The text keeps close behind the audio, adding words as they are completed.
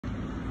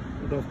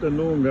Good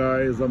afternoon,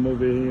 guys. I'm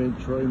over here in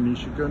Troy,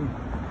 Michigan,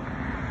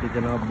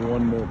 picking up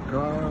one more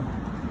car.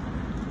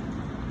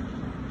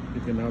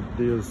 Picking up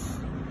this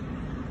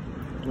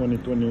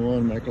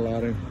 2021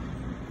 McLaurin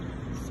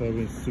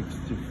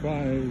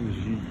 765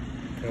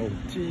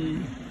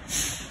 GLT.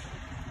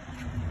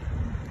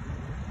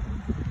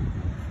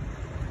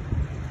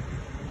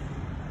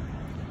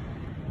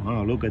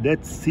 Wow, look at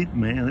that seat,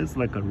 man. It's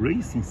like a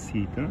racing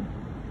seat, huh?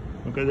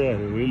 Look at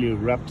that. It really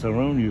wraps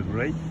around you,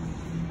 right?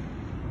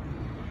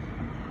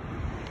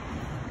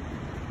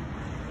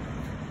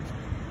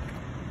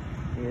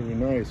 Very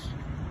nice.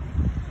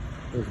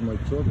 There's my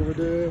truck over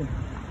there.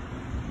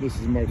 This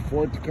is my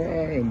fourth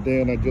car, and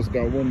then I just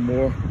got one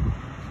more,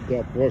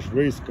 the Porsche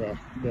race car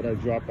that I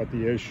dropped at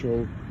the air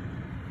show.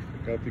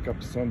 I gotta pick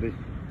up Sunday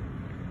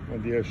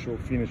when the air show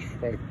finish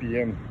 5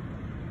 p.m.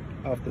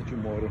 after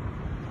tomorrow.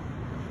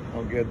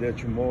 I'll get there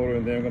tomorrow,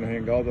 and then I'm gonna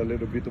hang out a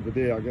little bit over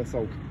there. I guess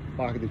I'll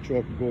park the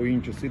truck, go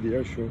in to see the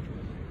air show,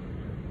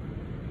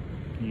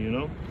 you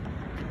know.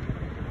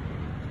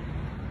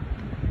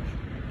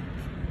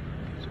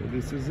 So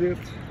this is it.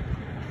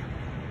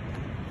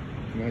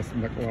 Nice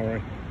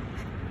McLaurin.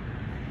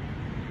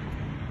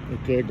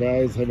 Okay,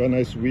 guys, have a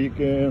nice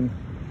weekend.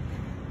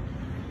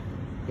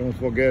 Don't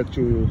forget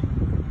to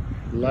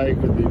like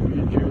the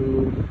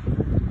video,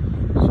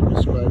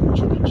 subscribe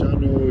to the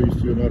channel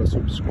if you're not a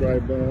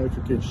subscriber. If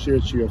you can share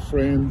to your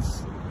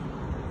friends,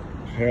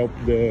 help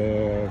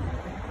the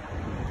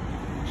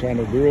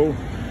channel grow.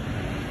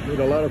 Made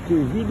a lot of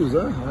cool videos,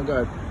 huh?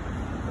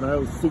 I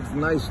have 6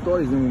 nice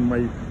stories in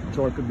my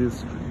truck on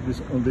this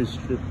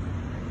trip.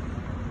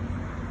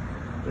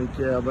 Take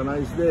care, have a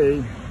nice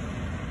day.